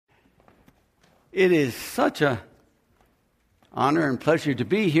It is such a honor and pleasure to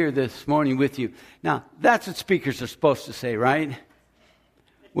be here this morning with you. Now, that's what speakers are supposed to say, right?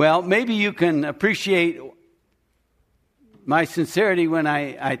 Well, maybe you can appreciate my sincerity when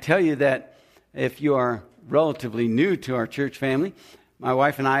I tell you that if you are relatively new to our church family, my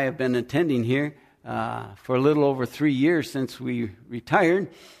wife and I have been attending here for a little over 3 years since we retired.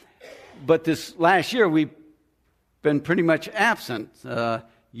 But this last year, we've been pretty much absent. A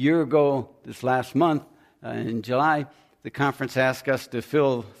year ago, this last month, in July, the conference asked us to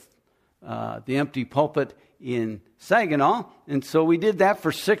fill the empty pulpit in Saginaw. And so we did that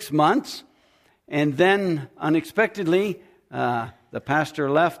for 6 months. And then, unexpectedly, the pastor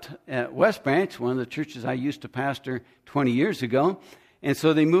left at West Branch, one of the churches I used to pastor 20 years ago. And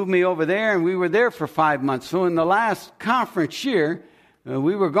so they moved me over there, and we were there for 5 months. So in the last conference year,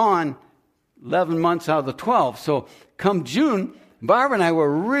 we were gone 11 months out of the 12. So come June, Barbara and I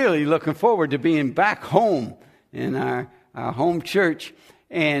were really looking forward to being back home in our home church.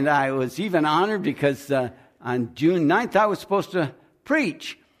 And I was even honored because on June 9th, I was supposed to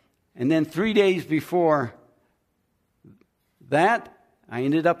preach. And then 3 days before that, I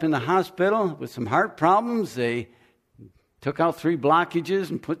ended up in the hospital with some heart problems. They took out 3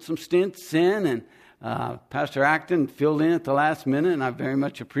 blockages and put some stents in. And Pastor Acton filled in at the last minute, and I very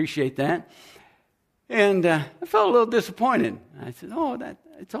much appreciate that. And I felt a little disappointed. I said,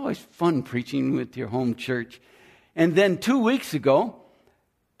 it's always fun preaching with your home church. And then 2 weeks ago,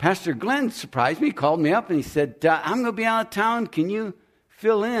 Pastor Glenn surprised me, called me up, and he said, I'm going to be out of town. Can you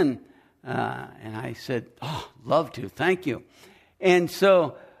fill in? And I said, love to. Thank you. And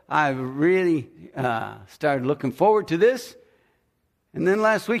so I really started looking forward to this. And then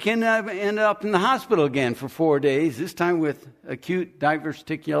last weekend, I ended up in the hospital again for 4 days, this time with acute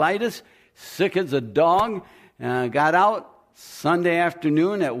diverticulitis. Sick as a dog. Got out Sunday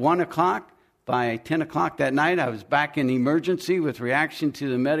afternoon at 1 o'clock. By 10 o'clock that night, I was back in emergency with reaction to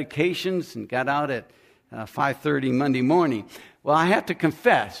the medications and got out at 5:30 Monday morning. Well, I have to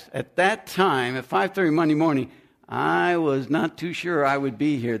confess, at that time, at 5:30 Monday morning, I was not too sure I would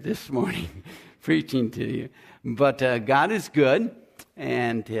be here this morning preaching to you. But God is good,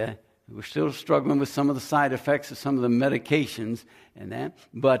 and we're still struggling with some of the side effects of some of the medications and that.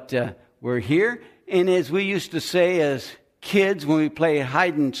 But we're here, and as we used to say as kids when we play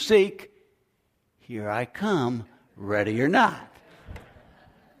hide and seek, here I come, ready or not.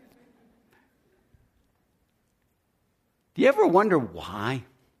 Do you ever wonder why?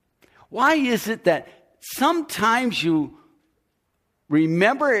 Why is it that sometimes you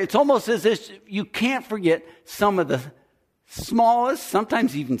remember, it's almost as if you can't forget some of the smallest,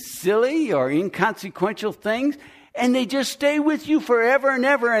 sometimes even silly or inconsequential things, and they just stay with you forever and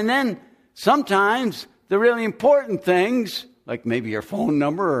ever, and then sometimes the really important things, like maybe your phone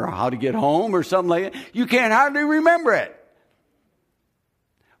number or how to get home or something like that, you can't hardly remember it.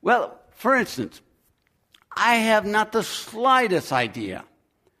 Well, for instance, I have not the slightest idea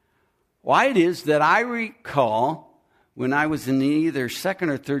why it is that I recall when I was in either 2nd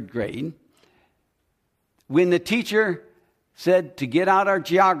or 3rd grade, when the teacher said to get out our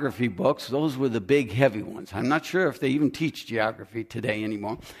geography books. Those were the big, heavy ones. I'm not sure if they even teach geography today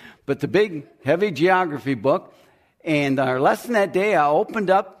anymore. But the big, heavy geography book. And our lesson that day, I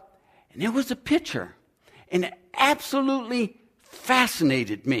opened up, and there was a picture. And it absolutely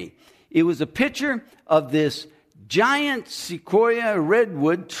fascinated me. It was a picture of this giant sequoia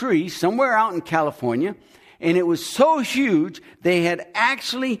redwood tree somewhere out in California. And it was so huge, they had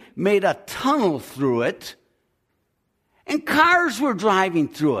actually made a tunnel through it. And cars were driving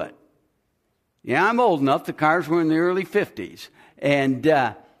through it. Yeah, I'm old enough. The cars were in the early 50s. And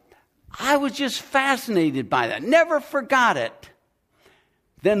I was just fascinated by that. Never forgot it.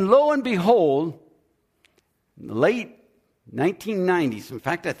 Then lo and behold, in the late 1990s, in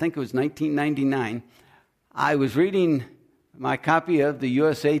fact, I think it was 1999, I was reading my copy of the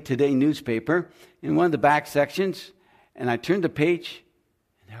USA Today newspaper in one of the back sections, and I turned the page,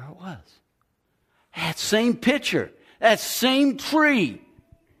 and there it was. That same picture. That same tree.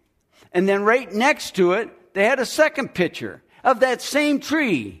 And then right next to it, they had a second picture of that same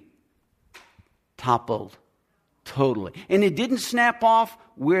tree. Toppled totally. And it didn't snap off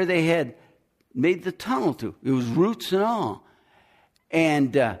where they had made the tunnel to. It was roots and all.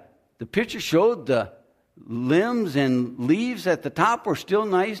 And the picture showed the limbs and leaves at the top were still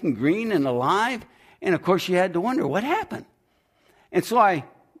nice and green and alive. And of course, you had to wonder what happened. And so I,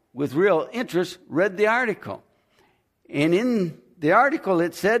 with real interest, read the article. And in the article,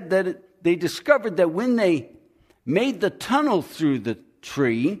 it said that they discovered that when they made the tunnel through the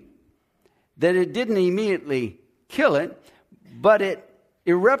tree, that it didn't immediately kill it, but it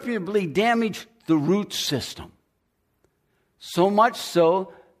irreparably damaged the root system. So much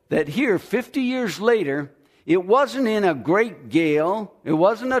so that here, 50 years later, it wasn't in a great gale, it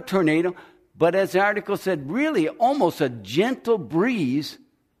wasn't a tornado, but as the article said, really almost a gentle breeze,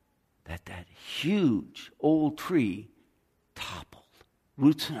 that huge old tree toppled,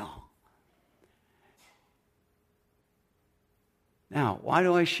 roots and all. Now, why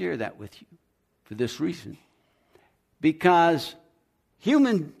do I share that with you? For this reason. Because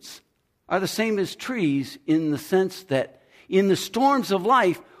humans are the same as trees in the sense that in the storms of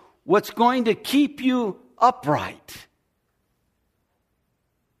life, what's going to keep you upright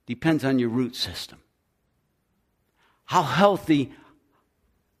depends on your root system. How healthy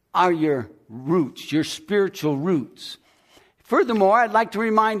are your roots, your spiritual roots? Furthermore, I'd like to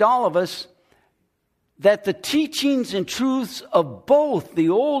remind all of us that the teachings and truths of both the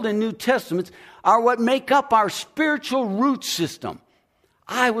Old and New Testaments are what make up our spiritual root system.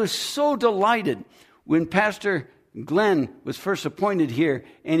 I was so delighted when Pastor Glenn was first appointed here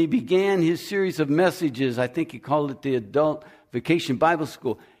and he began his series of messages. I think he called it the Adult Vacation Bible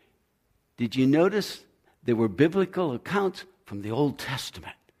School. Did you notice there were biblical accounts from the Old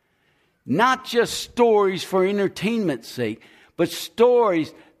Testament? Not just stories for entertainment's sake, but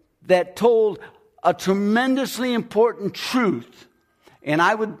stories that told a tremendously important truth. And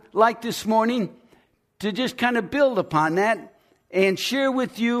I would like this morning to just kind of build upon that and share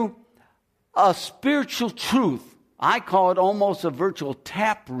with you a spiritual truth. I call it almost a virtual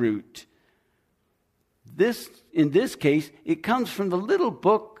taproot. In this case, it comes from the little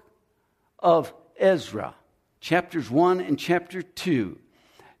book of Ezra, chapters 1 and chapter 2.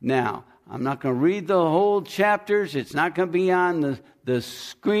 Now, I'm not going to read the whole chapters. It's not going to be on the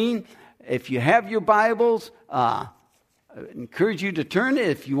screen. If you have your Bibles, I encourage you to turn it.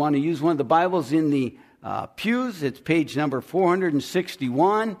 If you want to use one of the Bibles in the pews, it's page number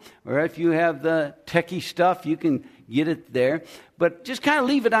 461. Or if you have the techie stuff, you can get it there. But just kind of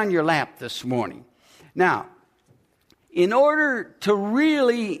leave it on your lap this morning. Now, in order to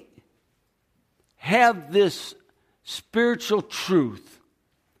really have this spiritual truth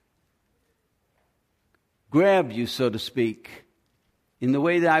grab you, so to speak, in the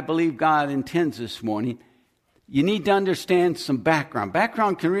way that I believe God intends this morning, you need to understand some background.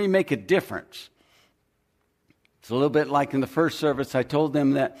 Background can really make a difference. It's a little bit like in the first service, I told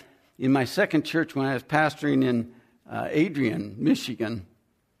them that in my second church when I was pastoring in Adrian, Michigan,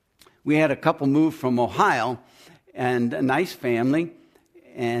 we had a couple move from Ohio, and a nice family,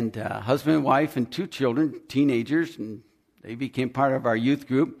 and husband and wife and 2 children, teenagers, and they became part of our youth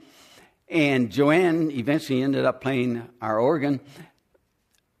group. And Joanne eventually ended up playing our organ.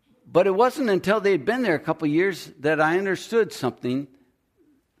 But it wasn't until they had been there a couple of years that I understood something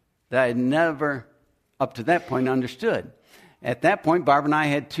that I had never, up to that point, understood. At that point, Barbara and I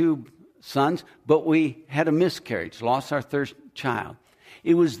had 2 sons, but we had a miscarriage, lost our 3rd child.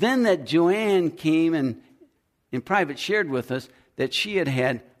 It was then that Joanne came and in private shared with us that she had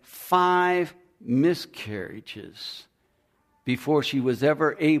had 5 miscarriages before she was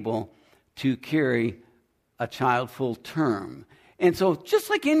ever able to carry a child full term. And so just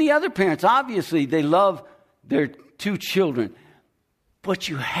like any other parents, obviously they love their 2 children. But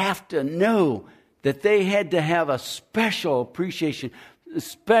you have to know that they had to have a special appreciation, a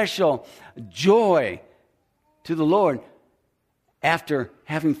special joy to the Lord after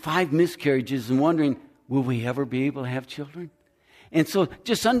having 5 miscarriages and wondering, will we ever be able to have children? And so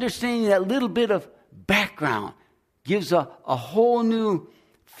just understanding that little bit of background gives a whole new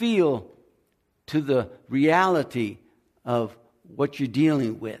feel to the reality of what you're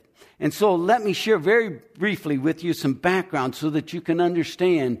dealing with. And so let me share very briefly with you some background so that you can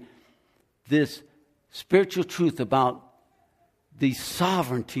understand this spiritual truth about the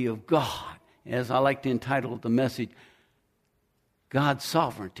sovereignty of God. As I like to entitle the message, God's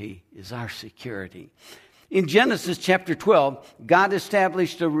sovereignty is our security. In Genesis chapter 12, God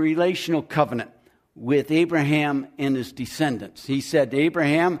established a relational covenant with Abraham and his descendants. He said to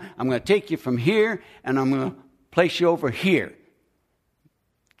Abraham, I'm going to take you from here and I'm going to place you over here.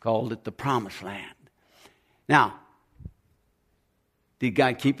 Called it the Promised Land. Now, did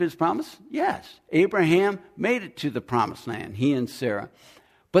God keep his promise? Yes. Abraham made it to the Promised Land, he and Sarah.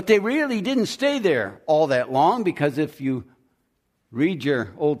 But they really didn't stay there all that long, because if you read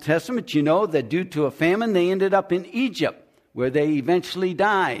your Old Testament, you know that due to a famine, they ended up in Egypt, where they eventually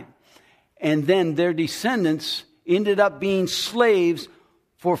died. And then their descendants ended up being slaves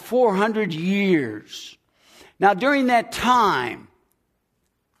for 400 years. Now, during that time,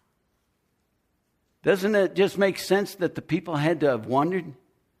 doesn't it just make sense that the people had to have wondered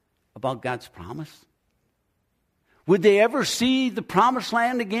about God's promise? Would they ever see the Promised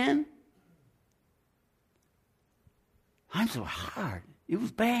Land again? Times were hard. It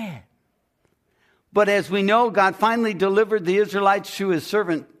was bad. But as we know, God finally delivered the Israelites through his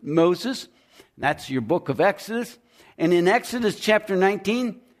servant Moses. That's your book of Exodus. And in Exodus chapter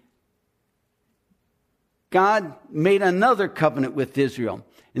 19, God made another covenant with Israel.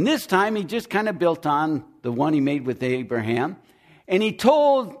 And this time he just kind of built on the one he made with Abraham. And he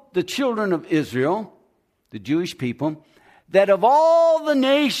told the children of Israel, the Jewish people, that of all the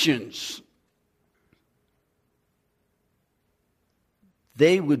nations,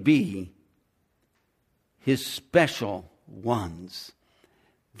 they would be his special ones.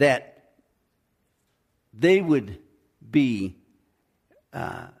 That they would be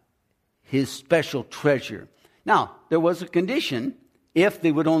his special treasure. Now, there was a condition if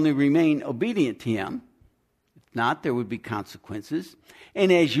they would only remain obedient to him. If not, there would be consequences.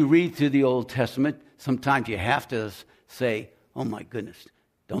 And as you read through the Old Testament, sometimes you have to say, oh my goodness,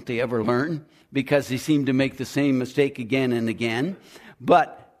 don't they ever learn? Because they seem to make the same mistake again and again.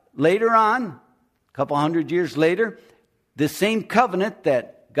 But later on, a couple hundred years later, the same covenant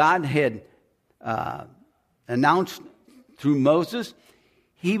that God had announced through Moses,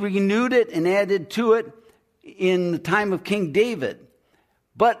 he renewed it and added to it in the time of King David.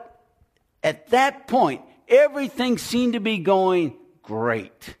 But at that point, everything seemed to be going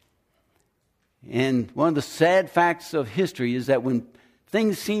great. And one of the sad facts of history is that when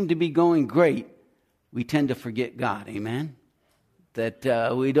things seem to be going great, we tend to forget God, amen?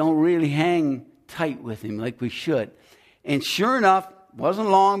 That we don't really hang tight with him like we should. And sure enough, wasn't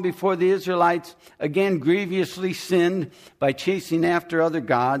long before the Israelites again grievously sinned by chasing after other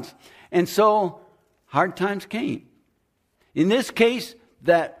gods. And so hard times came. In this case,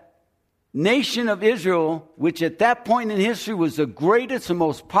 that nation of Israel, which at that point in history was the greatest and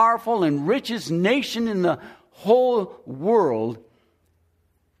most powerful and richest nation in the whole world,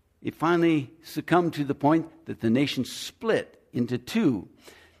 it finally succumbed to the point that the nation split into two.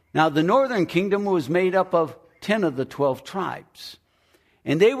 Now, the northern kingdom was made up of 10 of the 12 tribes.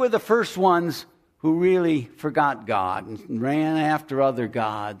 And they were the first ones who really forgot God and ran after other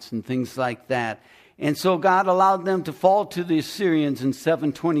gods and things like that. And so God allowed them to fall to the Assyrians in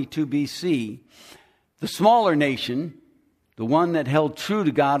 722 BC. The smaller nation, the one that held true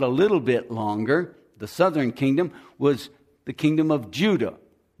to God a little bit longer, the southern kingdom, was the kingdom of Judah,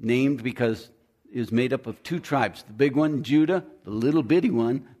 named because it was made up of two tribes. The big one, Judah, the little bitty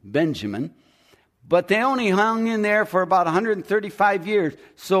one, Benjamin. But they only hung in there for about 135 years.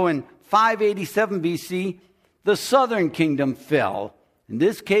 So in 587 BC, the southern kingdom fell. In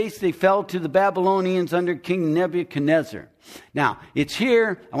this case, they fell to the Babylonians under King Nebuchadnezzar. Now, it's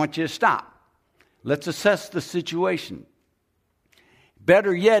here. I want you to stop. Let's assess the situation.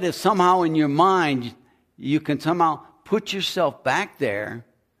 Better yet, if somehow in your mind you can somehow put yourself back there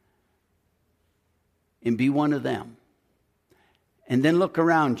and be one of them. And then look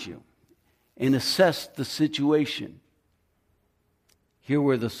around you and assess the situation. Here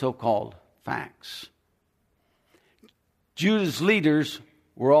were the so-called facts. Judah's leaders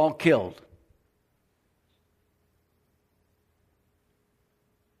were all killed.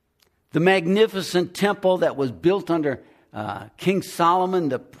 The magnificent temple that was built under King Solomon,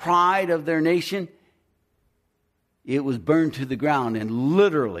 the pride of their nation, it was burned to the ground and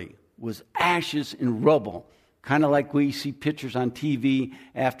literally was ashes and rubble. Kind of like we see pictures on TV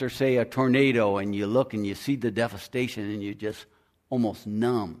after, say, a tornado, and you look and you see the devastation and you just almost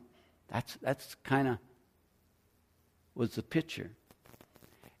numb. That's kind of was the picture.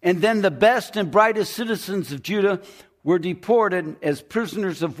 And then the best and brightest citizens of Judah were deported as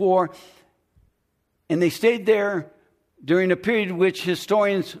prisoners of war, and they stayed there during a period which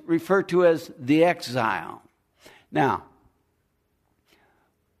historians refer to as the exile. Now,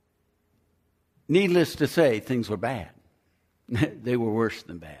 needless to say, things were bad. They were worse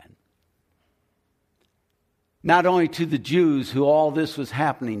than bad. Not only to the Jews who all this was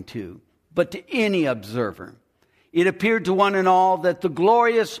happening to, but to any observer. It appeared to one and all that the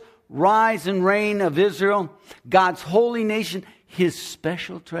glorious rise and reign of Israel, God's holy nation, his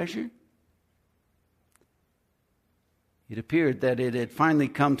special treasure, it appeared that it had finally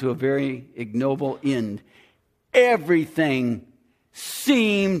come to a very ignoble end. Everything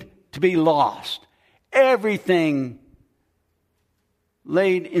seemed to be lost. Everything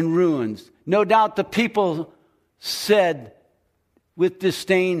laid in ruins. No doubt the people said with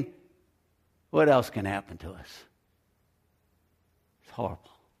disdain, what else can happen to us? It's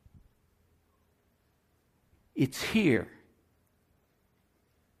horrible. It's here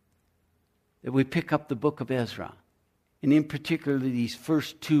that we pick up the book of Ezra, and in particular these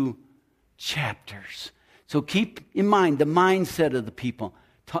first two chapters. So keep in mind the mindset of the people.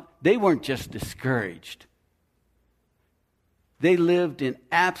 They weren't just discouraged. They lived in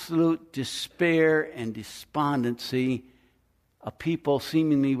absolute despair and despondency, a people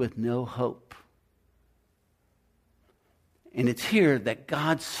seemingly with no hope. And it's here that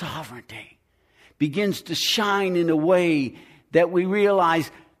God's sovereignty begins to shine in a way that we realize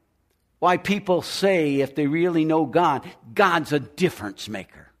why people say, if they really know God, God's a difference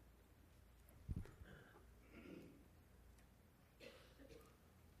maker.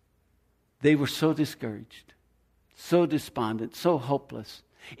 They were so discouraged, so despondent, so hopeless.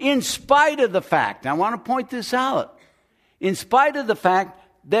 In spite of the fact, I want to point this out, in spite of the fact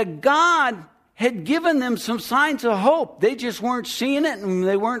that God had given them some signs of hope. They just weren't seeing it and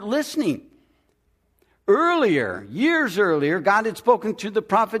they weren't listening. Earlier, years earlier, God had spoken to the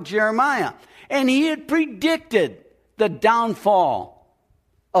prophet Jeremiah, and he had predicted the downfall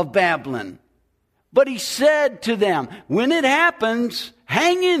of Babylon. But he said to them, when it happens,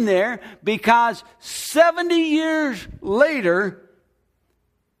 hang in there, because 70 years later,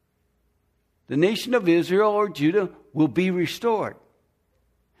 the nation of Israel or Judah will be restored.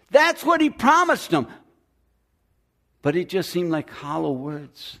 That's what he promised them. But it just seemed like hollow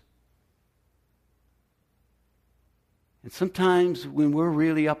words. And sometimes when we're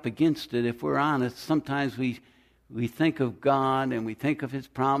really up against it, if we're honest, sometimes we think of God and we think of his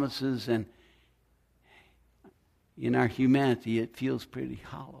promises, and in our humanity it feels pretty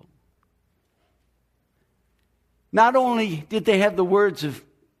hollow. Not only did they have the words of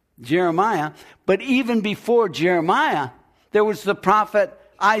Jeremiah, but even before Jeremiah, there was the prophet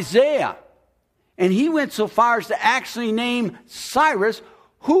Isaiah. And he went so far as to actually name Cyrus,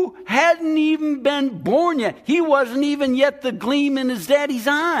 who hadn't even been born yet. He wasn't even yet the gleam in his daddy's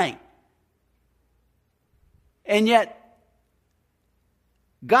eye. And yet,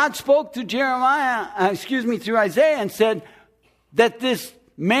 God spoke to through Isaiah, and said that this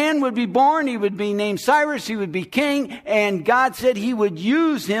man would be born, he would be named Cyrus, he would be king, and God said he would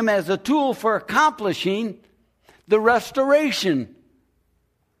use him as a tool for accomplishing the restoration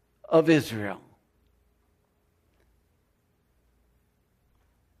of Israel.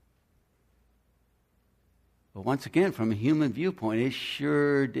 But once again, from a human viewpoint, it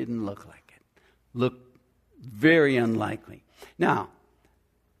sure didn't look like it. Looked very unlikely. Now,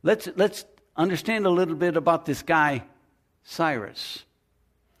 let's understand a little bit about this guy, Cyrus.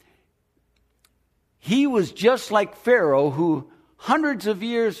 He was just like Pharaoh, who hundreds of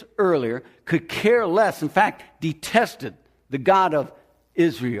years earlier could care less, in fact, detested the God of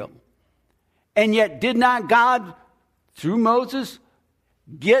Israel. And yet did not God, through Moses,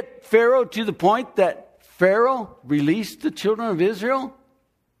 get Pharaoh to the point that Pharaoh released the children of Israel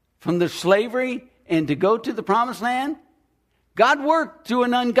from their slavery and to go to the promised land? God worked through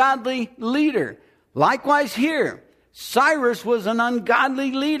an ungodly leader. Likewise here, Cyrus was an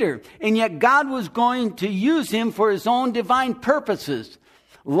ungodly leader, and yet God was going to use him for his own divine purposes.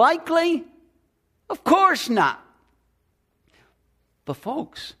 Likely? Of course not. But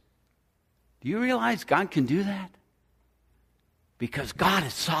folks, do you realize God can do that? Because God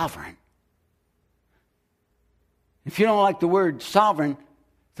is sovereign. If you don't like the word sovereign,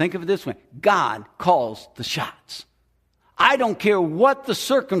 think of it this way. God calls the shots. I don't care what the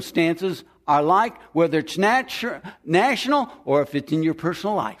circumstances are like, whether it's national or if it's in your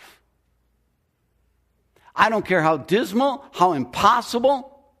personal life. I don't care how dismal, how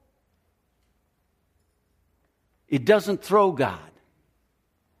impossible. It doesn't throw God.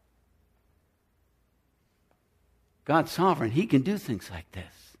 God's sovereign. He can do things like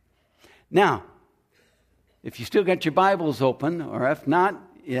this. Now, if you still got your Bibles open, or if not,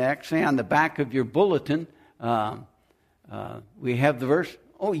 actually on the back of your bulletin, we have the verse.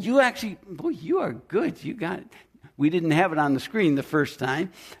 Oh, you are good. You got it. We didn't have it on the screen the first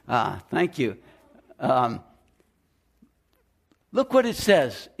time. Thank you. Look what it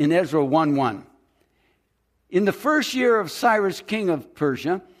says in Ezra 1:1. In the first year of Cyrus, king of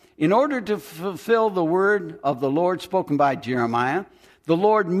Persia, in order to fulfill the word of the Lord spoken by Jeremiah, the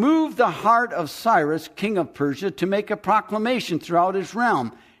Lord moved the heart of Cyrus, king of Persia, to make a proclamation throughout his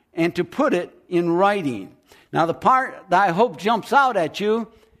realm and to put it in writing. Now, the part that I hope jumps out at you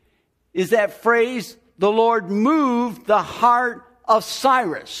is that phrase, the Lord moved the heart of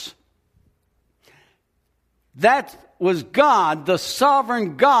Cyrus. That was God, the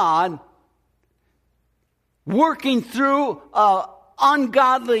sovereign God, working through an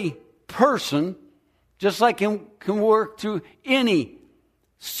ungodly person, just like he can work through any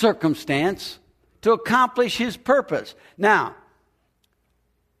circumstance to accomplish his purpose. Now,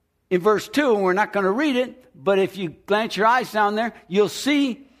 in verse 2, and we're not going to read it, but if you glance your eyes down there, you'll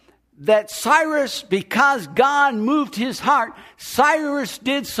see that Cyrus, because God moved his heart, Cyrus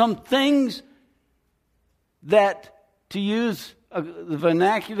did some things that to use the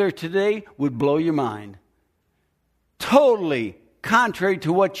vernacular today, would blow your mind. Totally contrary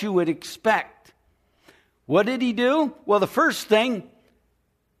to what you would expect. What did he do? Well, the first thing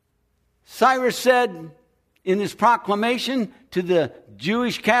Cyrus said in his proclamation to the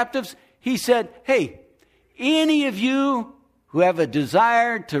Jewish captives, he said, hey, any of you who have a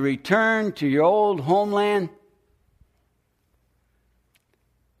desire to return to your old homeland,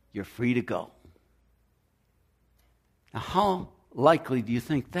 you're free to go. Now, how likely do you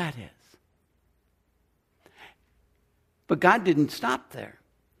think that is? But God didn't stop there.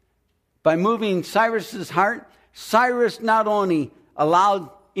 By moving Cyrus's heart, Cyrus not only allowed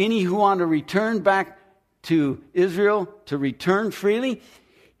any who want to return back to Israel to return freely,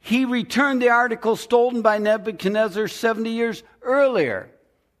 he returned the article stolen by Nebuchadnezzar 70 years earlier.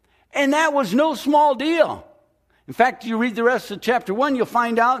 And that was no small deal. In fact, you read the rest of chapter 1, you'll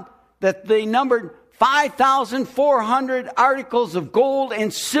find out that they numbered 5,400 articles of gold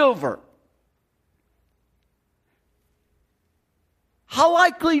and silver. How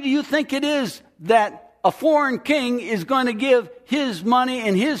likely do you think it is that a foreign king is going to give his money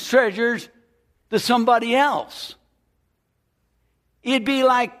and his treasures to somebody else? It'd be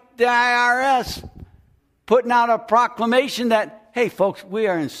like the IRS putting out a proclamation that, hey folks, we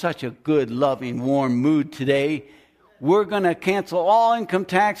are in such a good, loving, warm mood today. We're going to cancel all income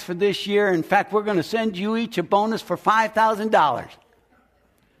tax for this year. In fact, we're going to send you each a bonus for $5,000.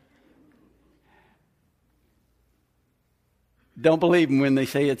 Don't believe them when they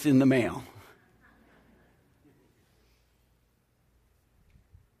say it's in the mail.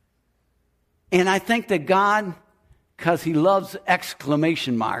 And I think that God, because he loves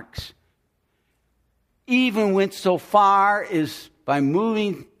exclamation marks, even went so far as by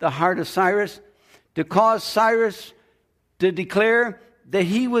moving the heart of Cyrus to cause Cyrus to declare that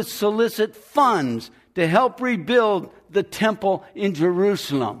he would solicit funds to help rebuild the temple in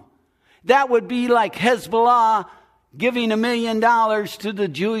Jerusalem. That would be like Hezbollah giving $1 million to the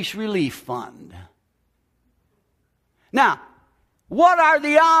Jewish Relief Fund. Now, what are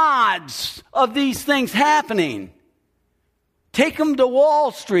the odds of these things happening? Take them to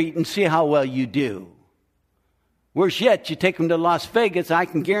Wall Street and see how well you do. Worse yet, you take them to Las Vegas, I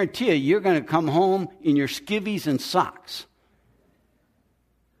can guarantee you, you're going to come home in your skivvies and socks.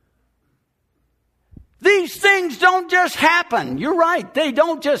 These things don't just happen. You're right, they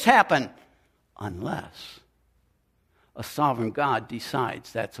don't just happen. Unless a sovereign God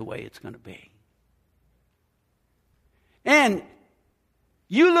decides that's the way it's going to be. And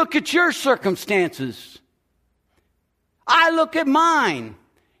you look at your circumstances. I look at mine.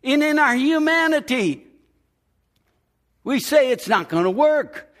 And in our humanity, we say it's not going to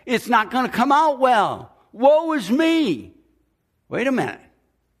work. It's not going to come out well. Woe is me. Wait a minute.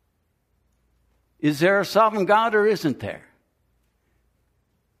 Is there a sovereign God or isn't there?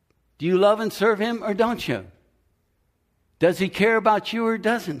 Do you love and serve him or don't you? Does he care about you or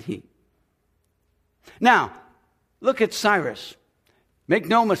doesn't he? Now, look at Cyrus. Make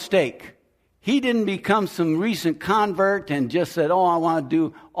no mistake. He didn't become some recent convert and just said, oh, I want to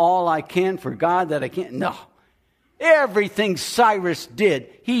do all I can for God that I can't. No. Everything Cyrus did,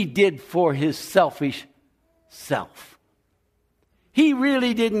 he did for his selfish self. He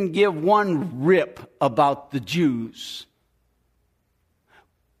really didn't give one rip about the Jews.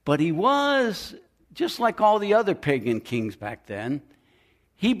 But he was, just like all the other pagan kings back then,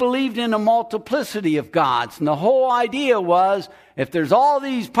 he believed in a multiplicity of gods. And the whole idea was, if there's all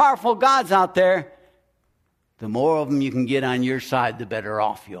these powerful gods out there, the more of them you can get on your side, the better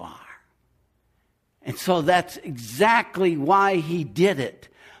off you are. And so that's exactly why he did it.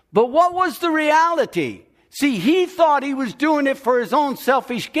 But what was the reality? See, he thought he was doing it for his own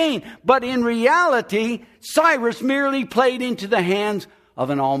selfish gain. But in reality, Cyrus merely played into the hands of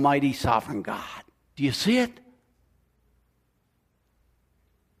an almighty sovereign God. Do you see it?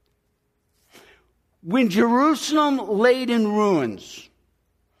 When Jerusalem laid in ruins,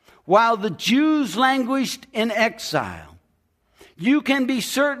 while the Jews languished in exile, you can be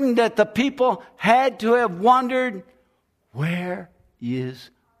certain that the people had to have wondered, where is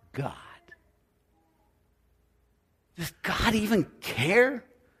God? Does God even care?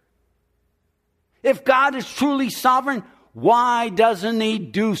 If God is truly sovereign, why doesn't he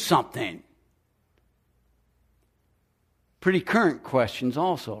do something? Pretty current questions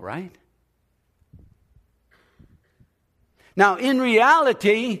also, right? Now, in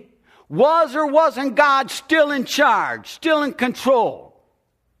reality, was or wasn't God still in charge, still in control?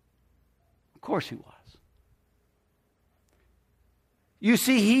 Of course he was. You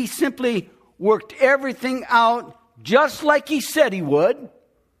see, he simply worked everything out just like he said he would,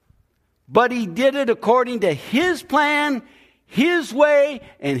 but he did it according to his plan, his way,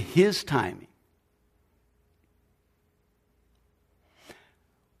 and his timing.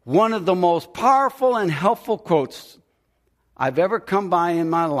 One of the most powerful and helpful quotes I've ever come by in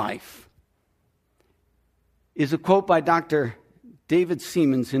my life is a quote by Dr. David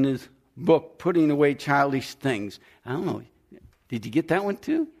Seamands in his book, Putting Away Childish Things. I don't know. Did you get that one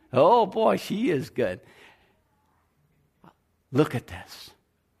too? Oh boy, she is good. Look at this.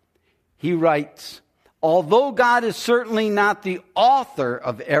 He writes, although God is certainly not the author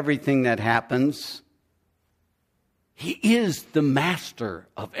of everything that happens, he is the master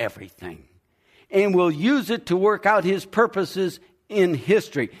of everything and will use it to work out his purposes in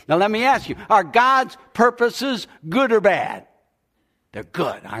history. Now let me ask you, are God's purposes good or bad? They're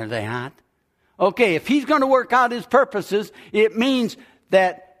good, are they not? Okay, if he's going to work out his purposes, it means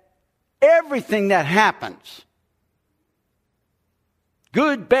that everything that happens,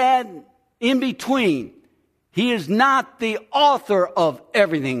 good, bad, in between, he is not the author of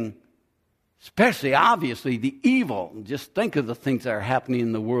everything, especially, obviously, the evil. Just think of the things that are happening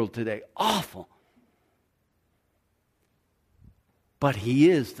in the world today. Awful. But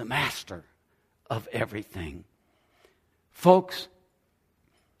he is the master of everything. Folks,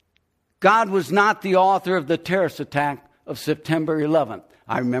 God was not the author of the terrorist attack of September 11th.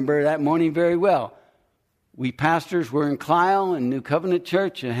 I remember that morning very well. We pastors were in Clio in New Covenant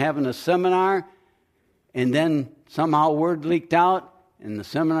Church and having a seminar, and then somehow word leaked out, and the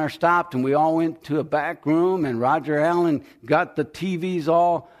seminar stopped, and we all went to a back room, and Roger Allen got the TVs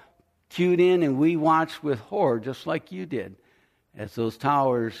all cued in, and we watched with horror, just like you did, as those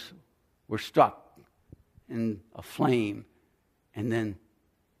towers were struck in a flame and then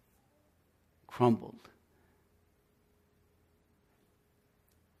crumbled.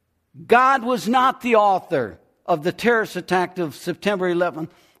 God was not the author of the terrorist attack of September 11th,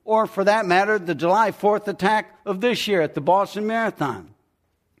 or for that matter, the July 4th attack of this year at the Boston Marathon.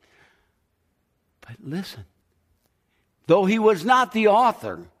 But listen, though he was not the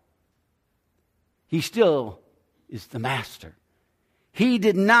author, he still is the master. He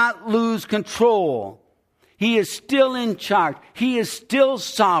did not lose control. He is still in charge. He is still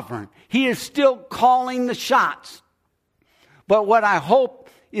sovereign. He is still calling the shots. But what I hope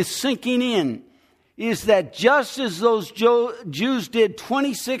is sinking in is that just as those Jews did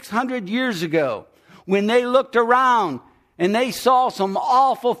 2,600 years ago, when they looked around and they saw some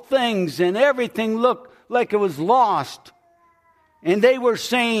awful things and everything looked like it was lost, and they were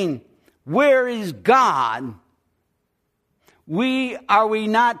saying, where is God? Are we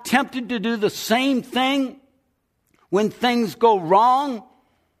not tempted to do the same thing when things go wrong?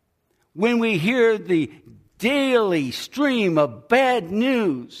 When we hear the daily stream of bad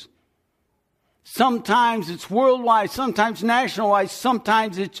news. Sometimes it's worldwide, sometimes nationwide,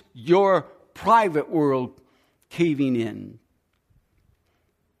 sometimes it's your private world caving in.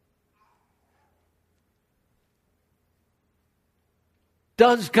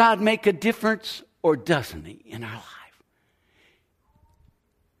 Does God make a difference or doesn't he in our life?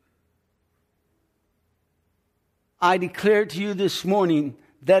 I declare to you this morning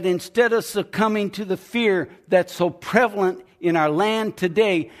that instead of succumbing to the fear that's so prevalent in our land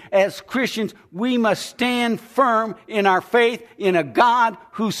today, as Christians, we must stand firm in our faith in a God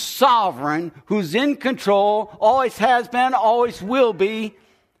who's sovereign, who's in control, always has been, always will be,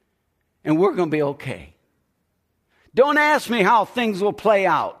 and we're going to be okay. Don't ask me how things will play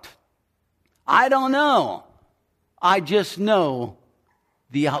out. I don't know. I just know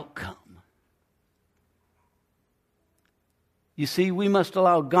the outcome. You see, we must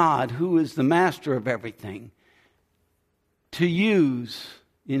allow God, who is the master of everything, to use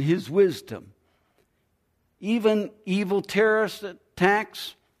in his wisdom even evil terrorist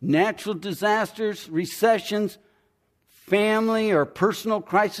attacks, natural disasters, recessions, family or personal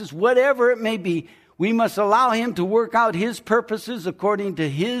crisis, whatever it may be. We must allow him to work out his purposes according to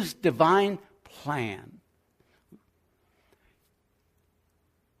his divine plan.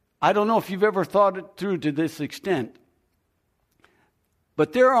 I don't know if you've ever thought it through to this extent,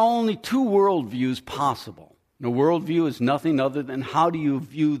 but there are only two worldviews possible. The worldview is nothing other than how do you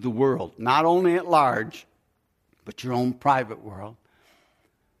view the world, not only at large, but your own private world.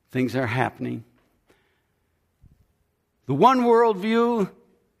 Things are happening. The one worldview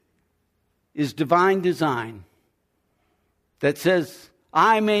is divine design that says,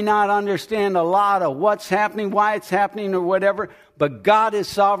 I may not understand a lot of what's happening, why it's happening, or whatever, but God is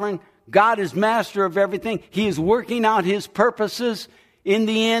sovereign. God is master of everything. He is working out his purposes. In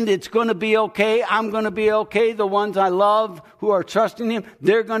the end, it's going to be okay. I'm going to be okay. The ones I love who are trusting him,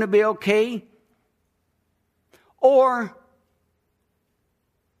 they're going to be okay. Or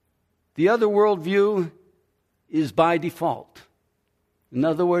The other worldview is by default. In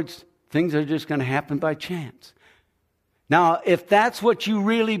other words, things are just going to happen by chance. Now, if that's what you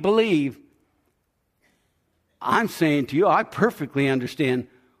really believe, I'm saying to you, I perfectly understand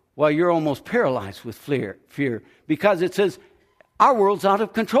why you're almost paralyzed with fear. Because it says our world's out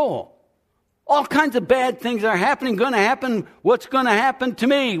of control. All kinds of bad things are happening, going to happen. What's going to happen to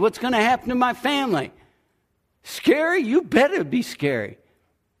me? What's going to happen to my family? Scary? You better be scary.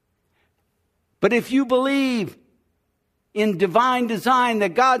 But if you believe in divine design,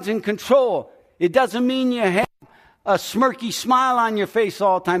 that God's in control, it doesn't mean you have a smirky smile on your face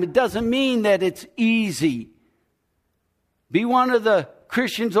all the time. It doesn't mean that it's easy. Be one of the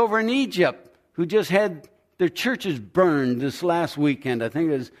Christians over in Egypt who just had their churches burned this last weekend. I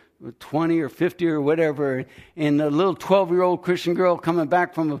think it was 20 or 50 or whatever. And a little 12-year-old Christian girl coming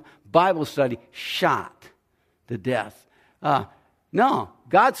back from a Bible study shot to death. No,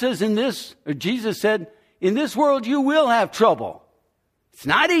 God says or Jesus said, in this world you will have trouble. It's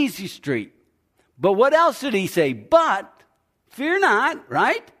not easy street. But what else did he say? But fear not,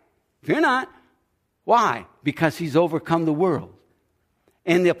 right? Fear not. Why? Because he's overcome the world.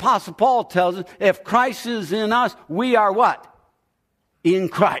 And the Apostle Paul tells us, if Christ is in us, we are what? In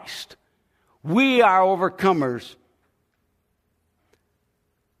Christ. We are overcomers.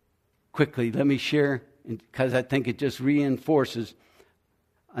 Quickly, let me share, because I think it just reinforces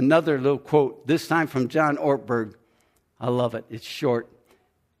another little quote, this time from John Ortberg. I love it. It's short.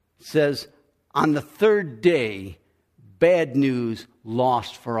 It says, on the third day, bad news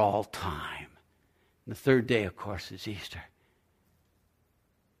lost for all time. And the third day, of course, is Easter.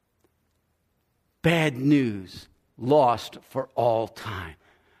 Bad news lost for all time.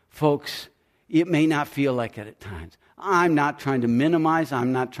 Folks, it may not feel like it at times. I'm not trying to minimize.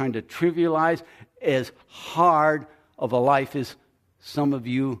 I'm not trying to trivialize as hard of a life as some of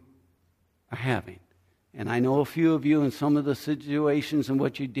you are having. And I know a few of you in some of the situations and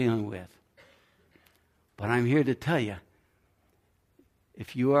what you're dealing with. But I'm here to tell you,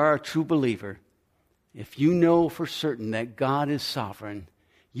 if you are a true believer, if you know for certain that God is sovereign,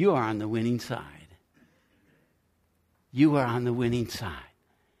 you are on the winning side. You are on the winning side.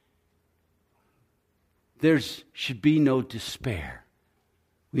 There should be no despair.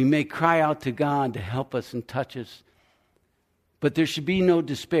 We may cry out to God to help us and touch us, but there should be no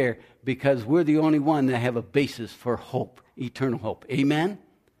despair because we're the only one that have a basis for hope, eternal hope. Amen?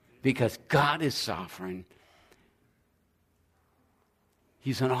 Because God is sovereign.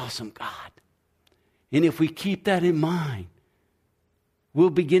 He's an awesome God. And if we keep that in mind,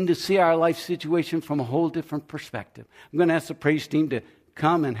 we'll begin to see our life situation from a whole different perspective. I'm going to ask the praise team to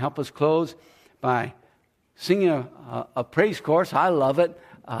come and help us close by singing a praise chorus. I love it.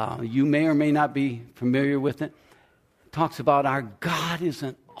 You may or may not be familiar with it. It talks about our God is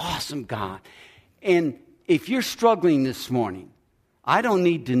an awesome God. And if you're struggling this morning, I don't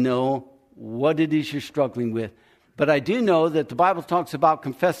need to know what it is you're struggling with. But I do know that the Bible talks about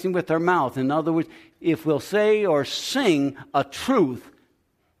confessing with our mouth. In other words, if we'll say or sing a truth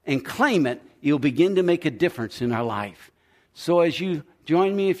and claim it, you'll begin to make a difference in our life. So as you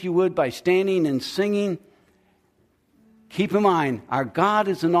join me, if you would, by standing and singing, keep in mind, our God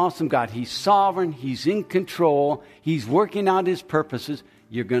is an awesome God. He's sovereign. He's in control. He's working out His purposes.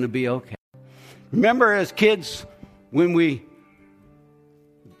 You're going to be okay. Remember as kids, when we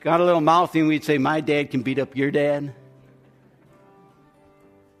got a little mouthy and we'd say, my dad can beat up your dad?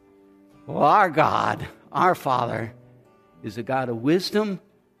 Well, our God, our Father, is a God of wisdom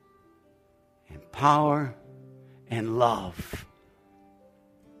and power and love.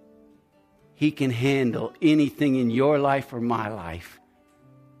 He can handle anything in your life or my life.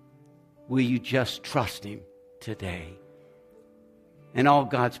 Will you just trust Him today? And all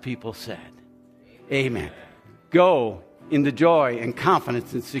God's people said, Amen. Go in the joy and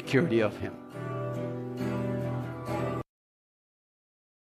confidence and security of Him.